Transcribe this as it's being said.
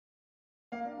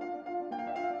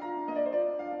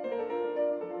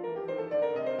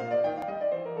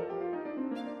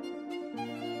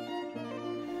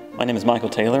My name is Michael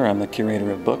Taylor. I'm the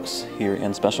curator of books here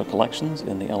in Special Collections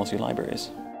in the LSU Libraries.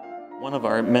 One of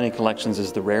our many collections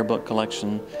is the Rare Book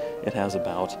Collection. It has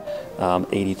about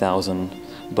 80,000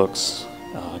 books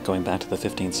going back to the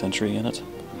 15th century in it,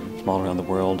 from all around the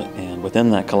world. And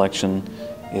within that collection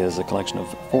is a collection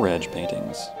of four-edge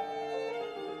paintings.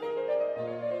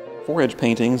 Four-edge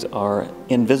paintings are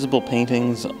invisible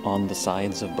paintings on the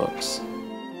sides of books.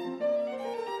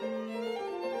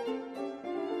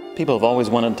 People have always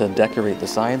wanted to decorate the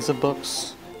sides of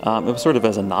books. It was sort of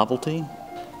as a novelty,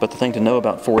 but the thing to know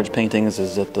about four-edge paintings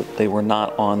is that they were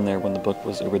not on there when the book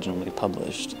was originally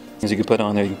published. As you could put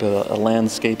on there, you can put a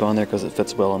landscape on there because it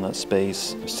fits well in that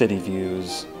space, city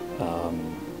views,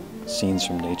 scenes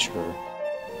from nature.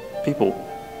 People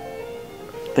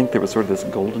think there was sort of this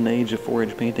golden age of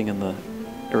four-edge painting in the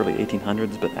early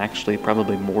 1800s, but actually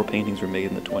probably more paintings were made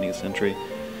in the 20th century.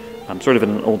 Sort of in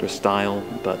an older style,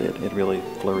 but it really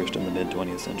flourished in the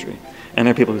mid-20th century. And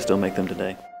there are people who still make them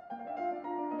today.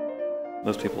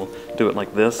 Most people do it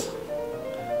like this,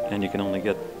 and you can't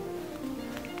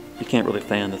really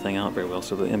fan the thing out very well,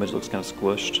 so the image looks kind of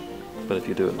squished. But if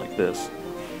you do it like this,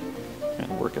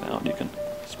 and work it out, you can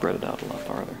spread it out a lot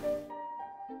farther.